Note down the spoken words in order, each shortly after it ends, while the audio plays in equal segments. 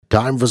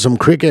Time for some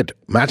cricket.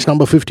 Match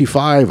number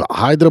 55,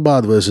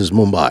 Hyderabad versus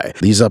Mumbai.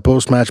 These are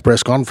post-match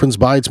press conference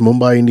bites.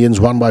 Mumbai Indians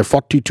won by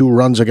 42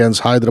 runs against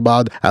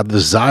Hyderabad at the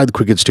Zayed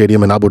Cricket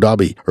Stadium in Abu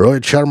Dhabi.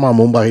 Rohit Sharma,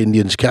 Mumbai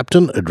Indians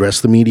captain,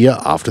 addressed the media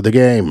after the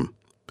game.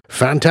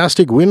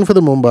 Fantastic win for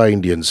the Mumbai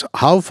Indians.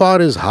 How far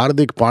is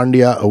Hardik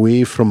Pandya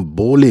away from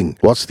bowling?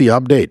 What's the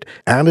update?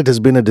 And it has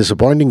been a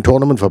disappointing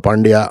tournament for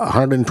Pandya.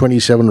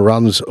 127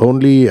 runs,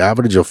 only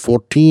average of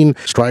 14,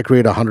 strike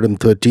rate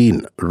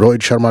 113. Rohit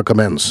Sharma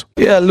comments.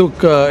 Yeah,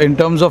 look, in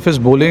terms of his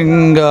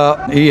bowling,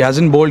 he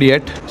hasn't bowled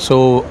yet.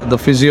 So the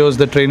physios,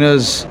 the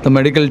trainers, the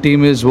medical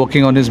team is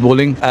working on his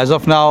bowling. As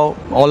of now,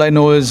 all I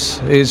know is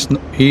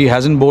he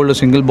hasn't bowled a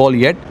single ball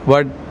yet.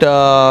 But,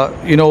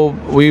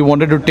 we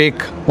wanted to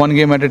take one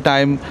game at a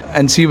time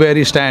and see where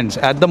he stands.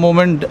 At the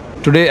moment,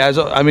 today,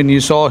 you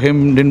saw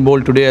him didn't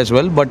bowl today as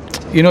well, but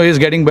he's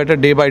getting better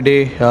day by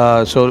day.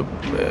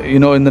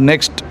 In the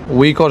next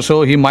week or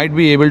so, he might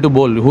be able to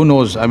bowl. Who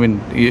knows?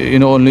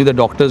 Only the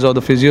doctors or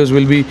the physios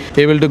will be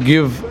able to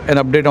give an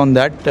update on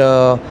that.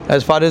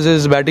 As far as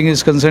his batting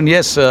is concerned,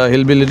 yes,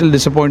 he'll be a little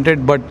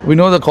disappointed, but we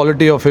know the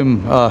quality of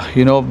him.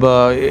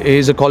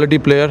 He's a quality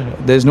player.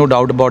 There's no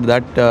doubt about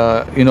that.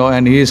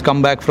 And he's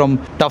come back from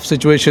tough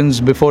situations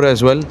before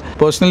as well.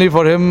 Personally,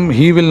 for him,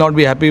 he will not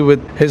be happy with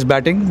his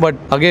batting. But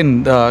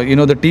again,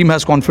 the team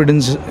has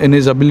confidence in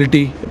his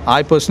ability.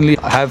 I personally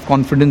have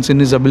confidence in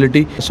his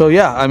ability. So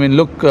yeah,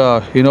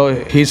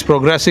 he's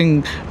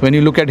progressing. When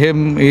you look at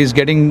him, he's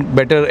getting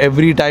better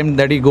every time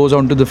that he goes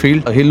onto the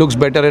field. He looks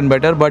better and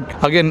better.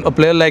 But again, a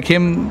player like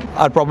him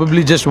are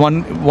probably just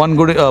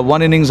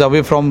one innings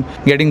away from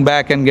getting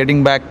back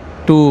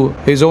to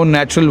his own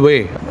natural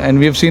way, and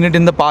we've seen it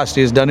in the past.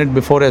 He's done it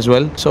before as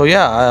well. So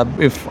yeah,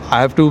 if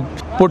I have to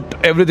put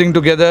everything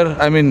together,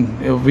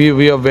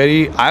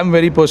 I'm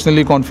very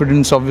personally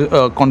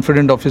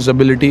confident of his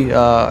ability,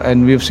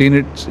 and we've seen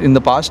it in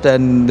the past,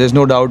 and there's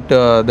no doubt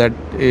that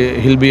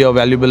he'll be a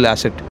valuable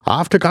asset.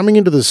 After coming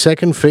into the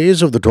second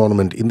phase of the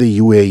tournament in the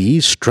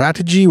UAE,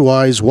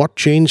 strategy-wise, what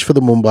changed for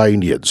the Mumbai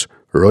Indians?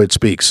 Rohit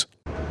speaks.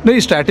 नहीं,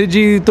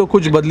 strategy तो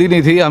कुछ बदली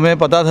नहीं थी. हमें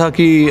पता था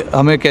कि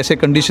हमें कैसे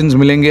कंडीशंस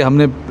मिलेंगे.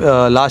 हमने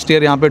लास्ट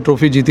ईयर यहाँ पे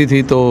ट्रॉफी जीती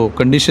थी, तो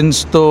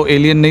कंडीशंस तो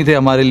एलियन नहीं थे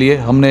हमारे लिए.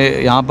 हमने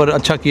यहाँ पर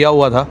अच्छा किया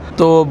हुआ था.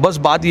 तो बस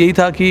बात यही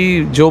था कि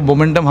जो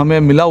मोमेंटम हमें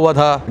मिला हुआ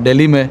था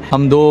दिल्ली में,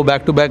 हम 2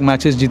 बैक टू बैक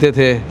मैचेस जीते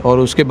थे, और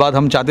उसके बाद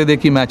हम चाहते थे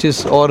कि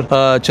मैचेस और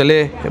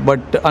चले.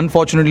 But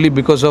unfortunately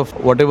because of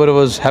whatever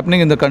was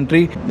happening in the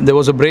country, there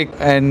was a break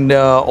and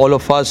all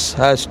of us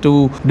has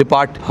to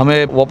depart.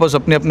 हमें वापस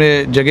अपने अपने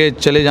जगह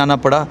चले जाना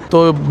पड़ा.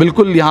 तो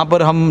बिल्कुल यहाँ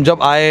पर हम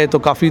जब आए तो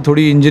काफ़ी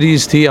थोड़ी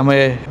इंजरीज थी.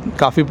 हमें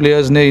काफ़ी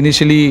प्लेयर्स ने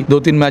इनिशियली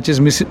 2-3 मैचेस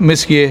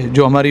मिस किए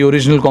जो हमारी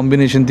ओरिजिनल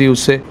कॉम्बिनेशन थी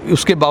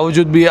उसके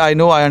बावजूद भी आई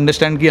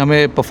अंडरस्टैंड कि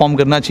हमें परफॉर्म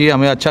करना चाहिए,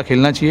 हमें अच्छा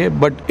खेलना चाहिए.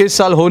 बट इस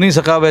साल हो नहीं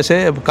सका.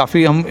 वैसे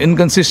काफ़ी हम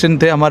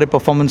इनकन्सिस्टेंट थे हमारे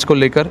परफॉर्मेंस को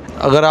लेकर.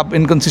 अगर आप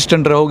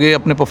इनकन्सिस्टेंट रहोगे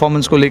अपने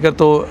परफॉर्मेंस को लेकर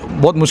तो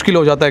बहुत मुश्किल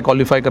हो जाता है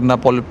क्वालिफाई करना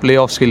प्ले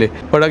ऑफ्स के लिए.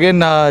 बट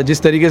अगेन,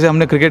 जिस तरीके से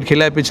हमने क्रिकेट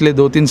खेला है पिछले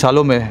 2-3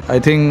 सालों में, आई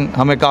थिंक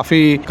हमें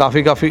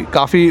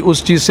काफ़ी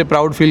उस चीज़ से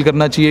प्राउड फील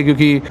करना चाहिए,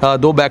 क्योंकि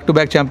 2 बैक टू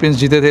बैक चैंपियंस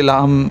जीते थे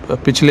हम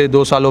पिछले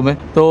 2 सालों में.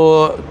 तो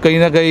कहीं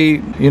ना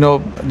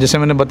कहीं जैसे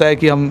मैंने बताया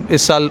कि हम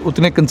इस साल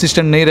उतने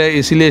कंसिस्टेंट नहीं रहे,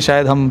 इसीलिए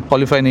शायद हम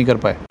क्वालिफाई नहीं कर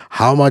पाए.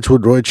 How much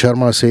would Rohit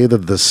Sharma say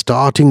that the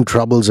starting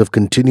troubles have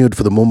continued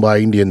for the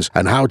Mumbai Indians,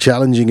 and how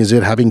challenging is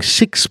it having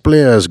 6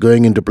 players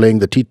going into playing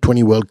the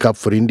T20 World Cup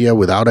for India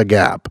without a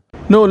gap?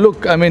 No,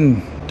 look,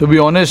 to be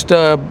honest,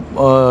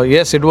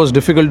 yes, it was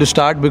difficult to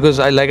start because,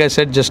 like I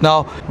said just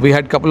now, we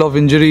had a couple of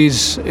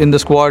injuries in the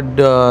squad.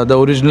 The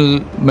original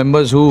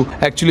members who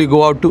actually go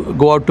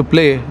out to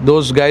play,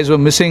 those guys were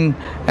missing,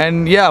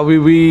 and yeah,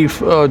 we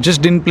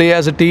just didn't play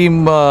as a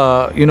team,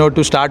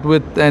 to start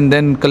with, and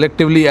then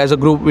collectively as a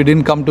group we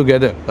didn't come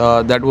together.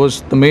 That was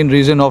the main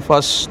reason of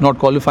us not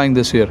qualifying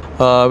this year.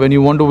 When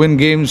you want to win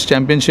games,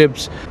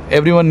 championships,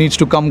 everyone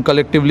needs to come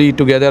collectively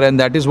together,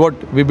 and that is what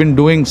we've been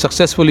doing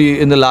successfully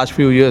in the last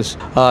few years.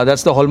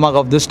 That's the hallmark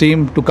of this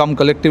team, to come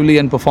collectively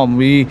and perform.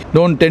 We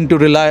don't tend to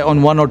rely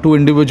on 1 or 2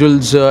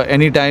 individuals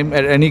anytime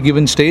at any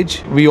given stage.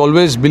 We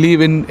always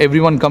believe in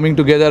everyone coming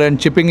together and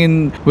chipping in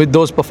with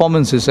those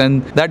performances,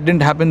 and that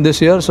didn't happen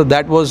this year, so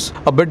that was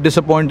a bit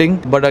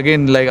disappointing. But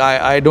again,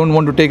 I don't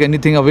want to take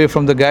anything away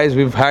from the guys.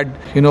 We've had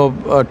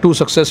 2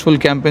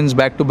 successful campaigns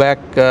back to back.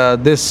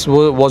 This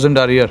wasn't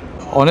our year.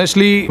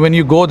 Honestly, when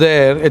you go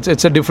there,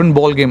 it's a different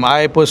ball game.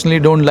 I personally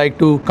don't like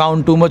to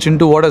count too much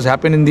into what has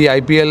happened in the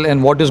IPL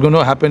and what is going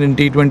to happen in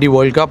T20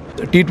 World Cup.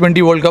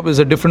 T20 World Cup is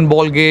a different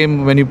ball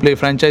game. When you play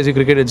franchisee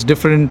cricket, it's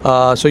different.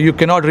 So you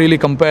cannot really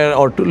compare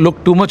or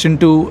look too much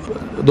into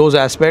those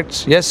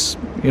aspects. Yes,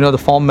 the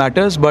form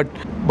matters, but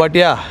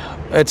yeah,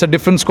 it's a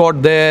different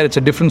squad there, it's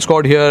a different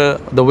squad here.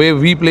 The way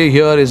we play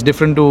here is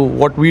different to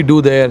what we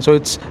do there. So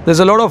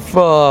there's a lot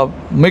of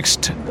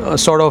mixed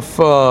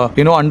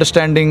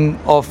understanding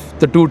of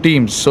the two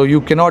teams. So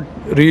you cannot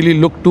really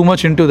look too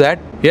much into that.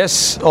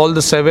 Yes, all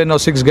the 7 or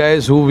 6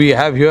 guys who we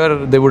have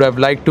here, they would have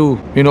liked to,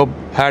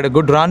 had a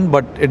good run,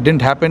 but it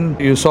didn't happen.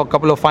 You saw a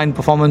couple of fine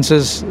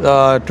performances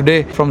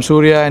today from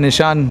Surya and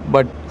Ishan.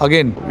 But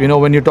again,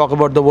 when you talk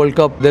about the World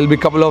Cup, there'll be a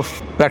couple of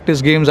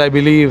practice games, I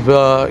believe.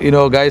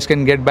 Guys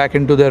can get back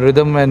into their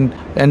rhythm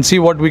and see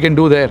what we can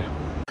do there.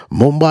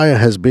 Mumbai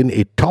has been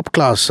a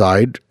top-class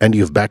side and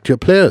you've backed your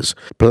players.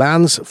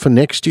 Plans for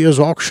next year's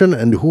auction,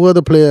 and who are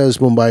the players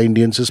Mumbai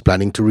Indians is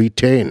planning to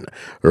retain?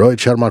 Rohit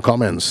Sharma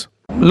comments.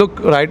 Look,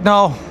 right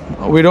now,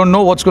 we don't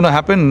know what's going to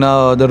happen.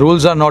 The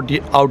rules are not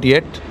out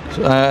yet.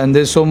 And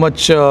there's so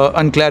much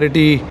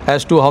unclarity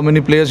as to how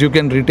many players you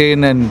can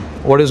retain and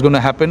what is going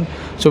to happen.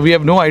 So we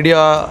have no idea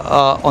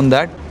on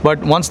that. But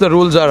once the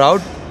rules are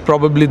out,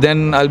 probably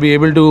then I'll be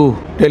able to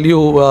tell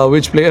you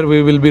which player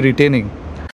we will be retaining.